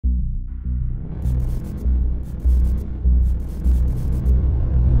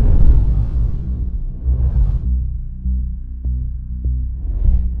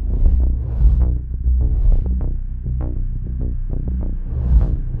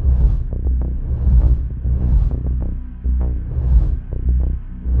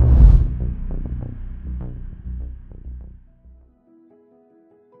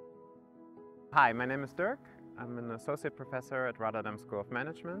Hi, my name is Dirk. I'm an associate professor at Rotterdam School of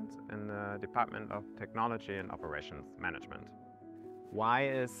Management in the Department of Technology and Operations Management. Why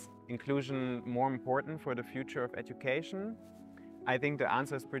is inclusion more important for the future of education? I think the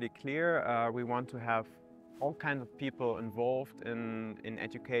answer is pretty clear. We want to have all kinds of people involved in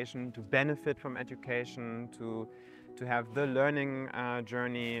education, to benefit from education, to have the learning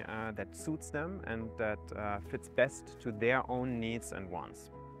journey that suits them and that fits best to their own needs and wants.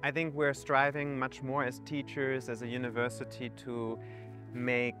 I think we're striving much more as teachers, as a university, to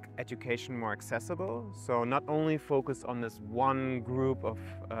make education more accessible. So not only focus on this one group of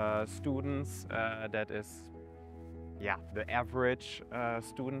students that is the average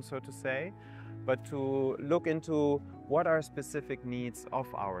student, so to say, but to look into what are specific needs of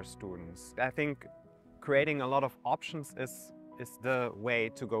our students. I think creating a lot of options is the way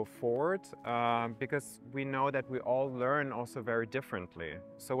to go forward because we know that we all learn also very differently.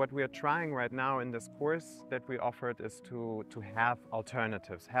 So what we are trying right now in this course that we offered is to have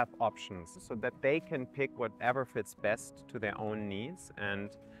alternatives, have options, so that they can pick whatever fits best to their own needs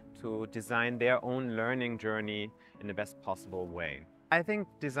and to design their own learning journey in the best possible way. I think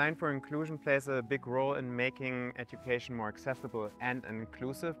design for inclusion plays a big role in making education more accessible and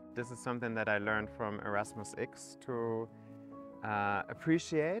inclusive. This is something that I learned from ErasmusX to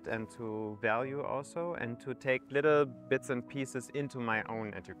appreciate and to value also, and to take little bits and pieces into my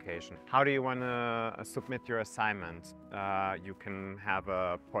own education. How do you want to submit your assignment? You can have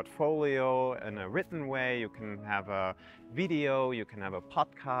a portfolio in a written way, you can have a video, you can have a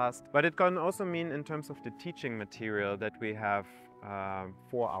podcast, but it can also mean in terms of the teaching material that we have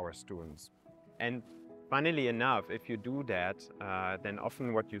for our students. And funnily enough, if you do that, then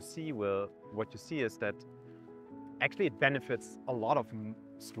often what you see is that actually it benefits a lot of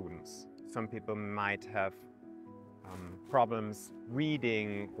students. Some people might have problems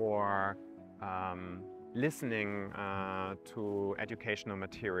reading or listening to educational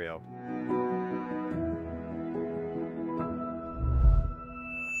material.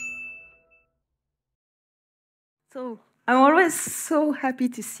 So I'm always so happy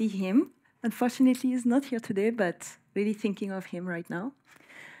to see him. Unfortunately, he's not here today, but really thinking of him right now.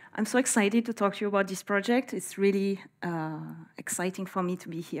 I'm so excited to talk to you about this project. It's really exciting for me to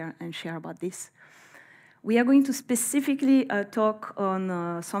be here and share about this. We are going to specifically talk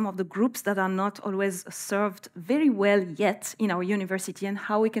on some of the groups that are not always served very well yet in our university and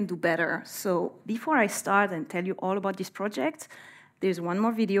how we can do better. So before I start and tell you all about this project, there's one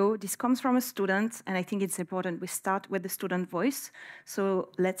more video. This comes from a student, and I think it's important we start with the student voice.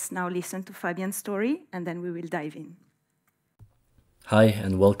 So let's now listen to Fabien's story, and then we will dive in. Hi,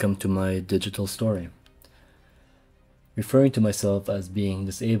 and welcome to my digital story. Referring to myself as being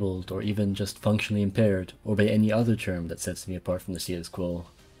disabled or even just functionally impaired, or by any other term that sets me apart from the status quo,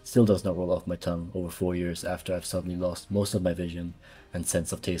 still does not roll off my tongue over 4 years after I've suddenly lost most of my vision and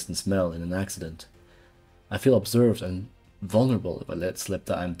sense of taste and smell in an accident. I feel observed and vulnerable if I let slip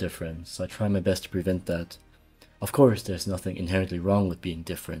that I'm different, so I try my best to prevent that. Of course, there's nothing inherently wrong with being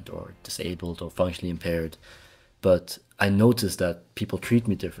different or disabled or functionally impaired, but I notice that people treat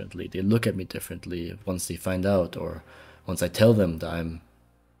me differently. They look at me differently once they find out, or once I tell them that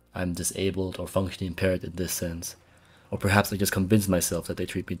I'm disabled or functionally impaired in this sense. Or perhaps I just convince myself that they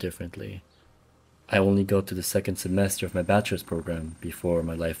treat me differently. I only got to the second semester of my bachelor's program before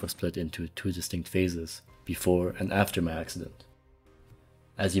my life was split into 2 distinct phases, before and after my accident.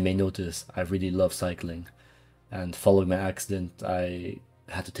 As you may notice, I really love cycling, and following my accident, I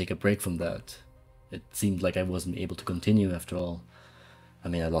had to take a break from that. It seemed like I wasn't able to continue after all. I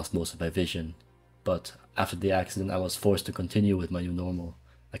mean, I lost most of my vision, but after the accident I was forced to continue with my new normal.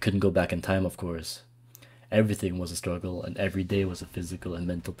 I couldn't go back in time, of course. Everything was a struggle, and every day was a physical and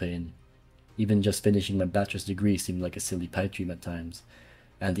mental pain. Even just finishing my bachelor's degree seemed like a silly pipe dream at times,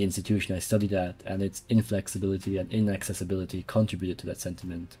 and the institution I studied at and its inflexibility and inaccessibility contributed to that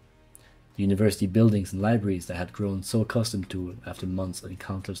sentiment. The university buildings and libraries I had grown so accustomed to after months and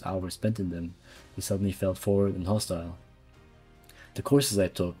countless hours spent in them, they suddenly felt foreign and hostile. The courses I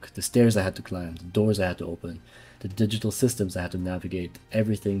took, the stairs I had to climb, the doors I had to open, the digital systems I had to navigate,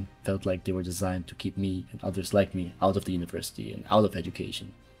 everything felt like they were designed to keep me and others like me out of the university and out of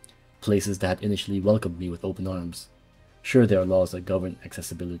education. Places that had initially welcomed me with open arms. Sure, there are laws that govern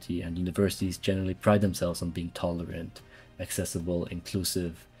accessibility, and universities generally pride themselves on being tolerant, accessible,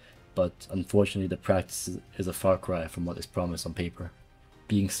 inclusive, but unfortunately the practice is a far cry from what is promised on paper.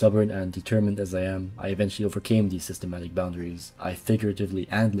 Being stubborn and determined as I am, I eventually overcame these systematic boundaries. I figuratively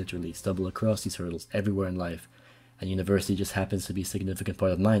and literally stumble across these hurdles everywhere in life, and university just happens to be a significant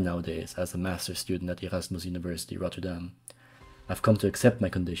part of mine nowadays as a master's student at Erasmus University, Rotterdam. I've come to accept my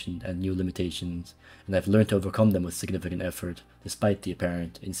condition and new limitations, and I've learned to overcome them with significant effort, despite the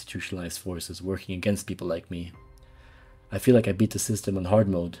apparent institutionalized forces working against people like me. I feel like I beat the system on hard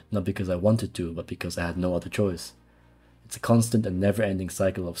mode, not because I wanted to, but because I had no other choice. It's a constant and never-ending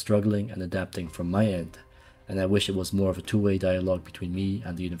cycle of struggling and adapting from my end, and I wish it was more of a two-way dialogue between me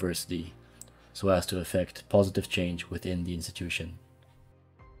and the university, so as to effect positive change within the institution.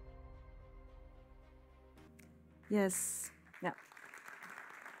 Yes. Yeah.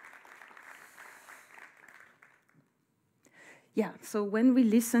 Yeah, so when we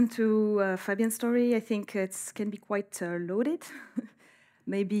listen to Fabian's story, I think it can be quite loaded.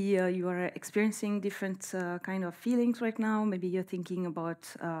 Maybe you are experiencing different kind of feelings right now. Maybe you're thinking about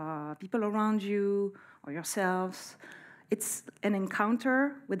people around you or yourselves. It's an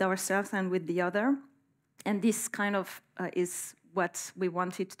encounter with ourselves and with the other. And this kind of is what we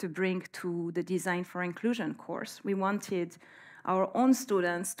wanted to bring to the Design for Inclusion course. We wanted our own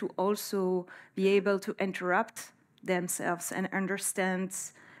students to also be able to interrupt themselves and understand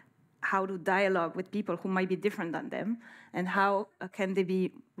how to dialogue with people who might be different than them, and how can they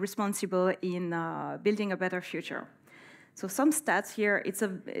be responsible in building a better future. So some stats here, it's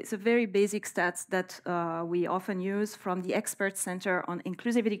a very basic stats that we often use from the Expert Center on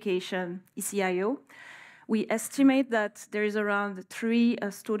Inclusive Education, ECIO. We estimate that there is around 3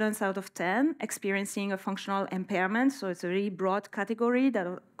 students out of 10 experiencing a functional impairment. So it's a really broad category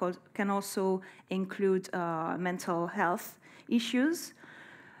that can also include mental health issues.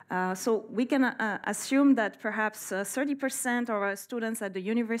 So we can assume that perhaps 30% of our students at the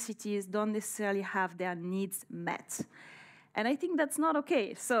universities don't necessarily have their needs met. And I think that's not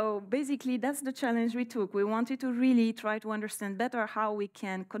okay. So basically, that's the challenge we took. We wanted to really try to understand better how we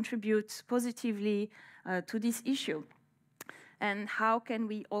can contribute positively to this issue. And how can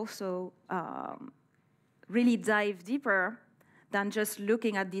we also really dive deeper than just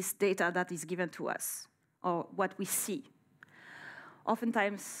looking at this data that is given to us or what we see.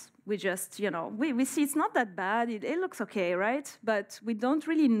 Oftentimes, we just, we see it's not that bad, it looks okay, right? But we don't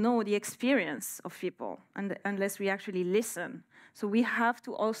really know the experience of people unless we actually listen. So we have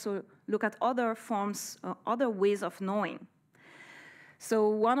to also look at other forms, other ways of knowing. So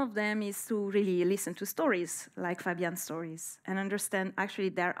one of them is to really listen to stories, like Fabian's stories, and understand actually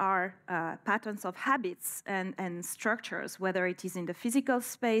there are patterns of habits and structures, whether it is in the physical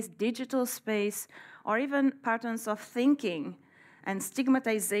space, digital space, or even patterns of thinking and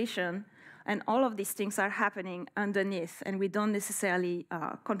stigmatization, and all of these things are happening underneath, and we don't necessarily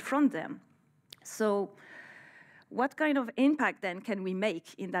confront them. So what kind of impact then can we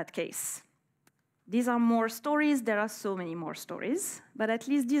make in that case? These are more stories, there are so many more stories, but at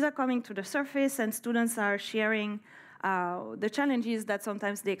least these are coming to the surface and students are sharing the challenges that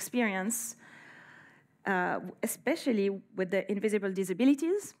sometimes they experience, especially with the invisible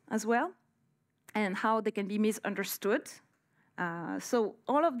disabilities as well, and how they can be misunderstood. So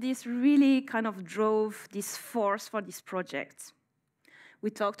all of this really kind of drove this force for this project. We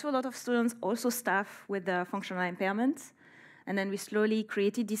talked to a lot of students, also staff with functional impairment, and then we slowly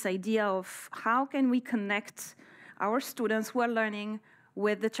created this idea of how can we connect our students who are learning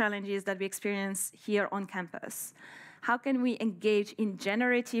with the challenges that we experience here on campus. How can we engage in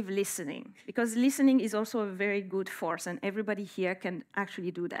generative listening? Because listening is also a very good force, and everybody here can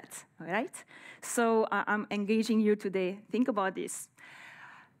actually do that, all right? So I'm engaging you today. Think about this.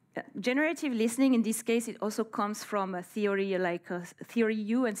 Generative listening, in this case, it also comes from a theory like theory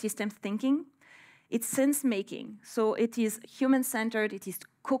U and systems thinking. It's sense-making, so it is human-centered, it is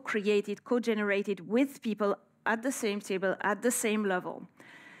co-created, co-generated with people at the same table, at the same level.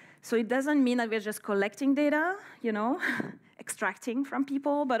 So it doesn't mean that we're just collecting data, extracting from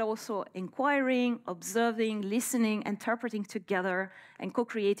people, but also inquiring, observing, listening, interpreting together, and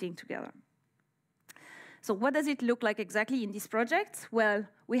co-creating together. So what does it look like exactly in this project? Well,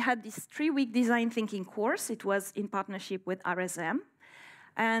 we had this 3-week design thinking course. It was in partnership with RSM.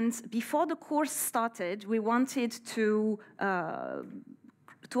 And before the course started, we wanted to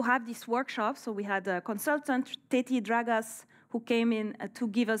have this workshop. So we had a consultant, Teti Dragas, who came in to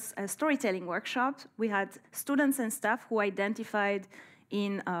give us a storytelling workshop. We had students and staff who identified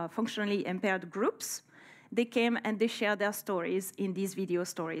in functionally impaired groups. They came and they shared their stories in these video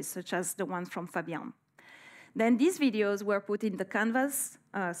stories, such as the ones from Fabian. Then these videos were put in the Canvas,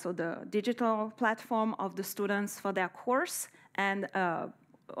 so the digital platform of the students for their course, and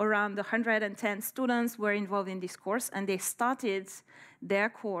around 110 students were involved in this course, and they started their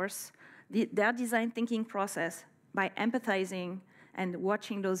course, their design thinking process, by empathizing and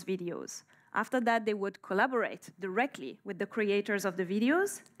watching those videos. After that, they would collaborate directly with the creators of the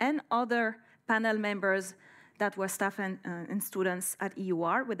videos and other panel members that were staff and students at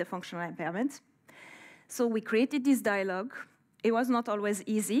EUR with the functional impairment. So we created this dialogue. It was not always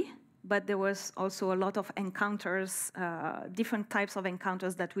easy, but there was also a lot of encounters, different types of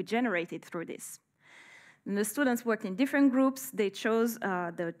encounters that we generated through this. And the students worked in different groups. They chose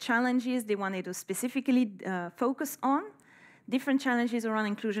the challenges they wanted to specifically focus on, different challenges around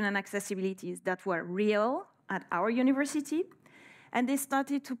inclusion and accessibility that were real at our university, and they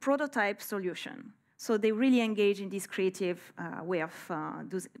started to prototype solutions. So they really engaged in this creative way of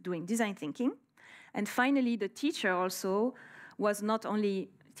doing design thinking. And finally, the teacher also was not only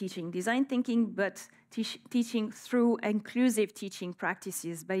teaching design thinking, but teaching through inclusive teaching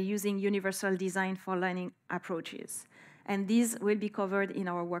practices by using universal design for learning approaches. And these will be covered in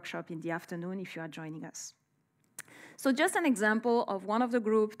our workshop in the afternoon if you are joining us. So just an example of one of the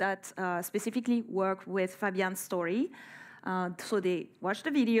groups that specifically worked with Fabian's story. So they watched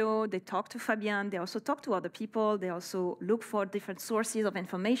the video, they talked to Fabian, they also talked to other people, they also looked for different sources of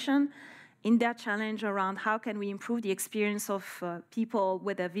information in their challenge around how can we improve the experience of people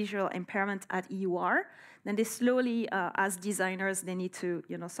with a visual impairment at EUR. Then they slowly, as designers, they need to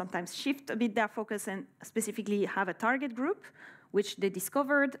sometimes shift a bit their focus and specifically have a target group, which they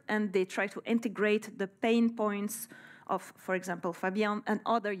discovered, and they try to integrate the pain points of, for example, Fabian and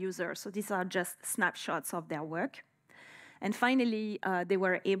other users. So these are just snapshots of their work. And finally, they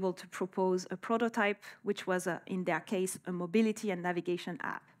were able to propose a prototype, which was, in their case, a mobility and navigation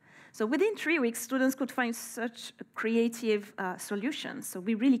app. So within 3 weeks, students could find such creative solutions. So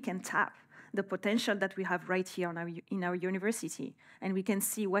we really can tap the potential that we have right here in our university, and we can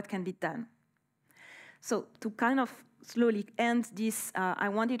see what can be done. So to kind of slowly end this, I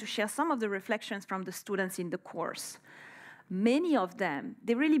wanted to share some of the reflections from the students in the course. Many of them,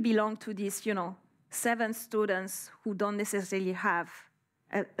 they really belong to these, 7 students who don't necessarily have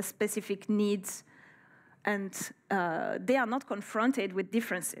a specific needs, and they are not confronted with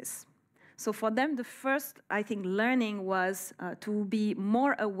differences. So for them, the first, I think, learning was to be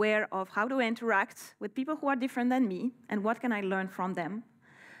more aware of how to interact with people who are different than me, and what can I learn from them?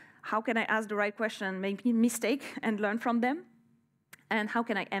 How can I ask the right question, make a mistake, and learn from them? And how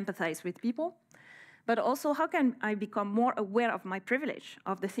can I empathize with people? But also, how can I become more aware of my privilege,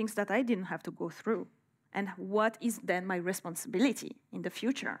 of the things that I didn't have to go through? And what is then my responsibility in the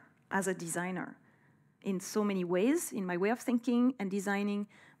future as a designer? In so many ways, in my way of thinking and designing,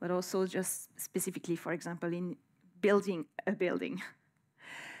 but also just specifically, for example, in building a building.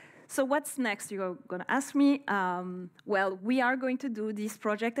 So what's next, you're going to ask me? Well, we are going to do this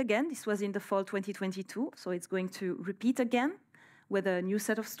project again. This was in the fall 2022, so it's going to repeat again with a new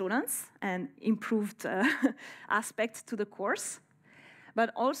set of students and improved aspect to the course.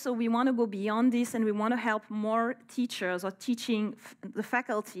 But also, we want to go beyond this, and we want to help more teachers or teaching the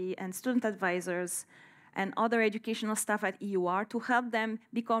faculty and student advisors and other educational staff at EUR to help them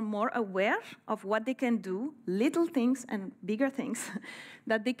become more aware of what they can do, little things and bigger things,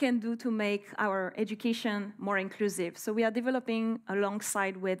 that they can do to make our education more inclusive. So we are developing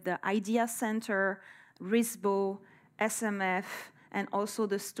alongside with the IDEA Center, RISBO, SMF, and also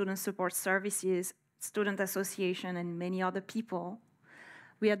the Student Support Services, Student Association, and many other people.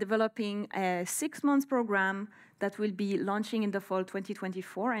 We are developing a 6-month program that will be launching in the fall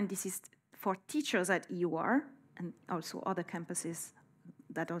 2024, and this is for teachers at EUR and also other campuses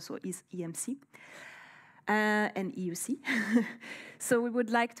that also is EMC and EUC. So we would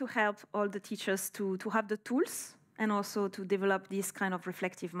like to help all the teachers to have the tools and also to develop this kind of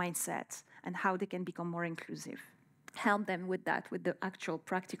reflective mindset and how they can become more inclusive. Help them with that, with the actual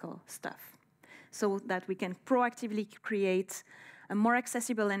practical stuff, so that we can proactively create a more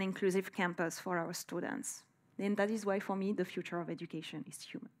accessible and inclusive campus for our students. And that is why, for me, the future of education is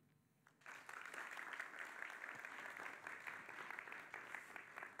human.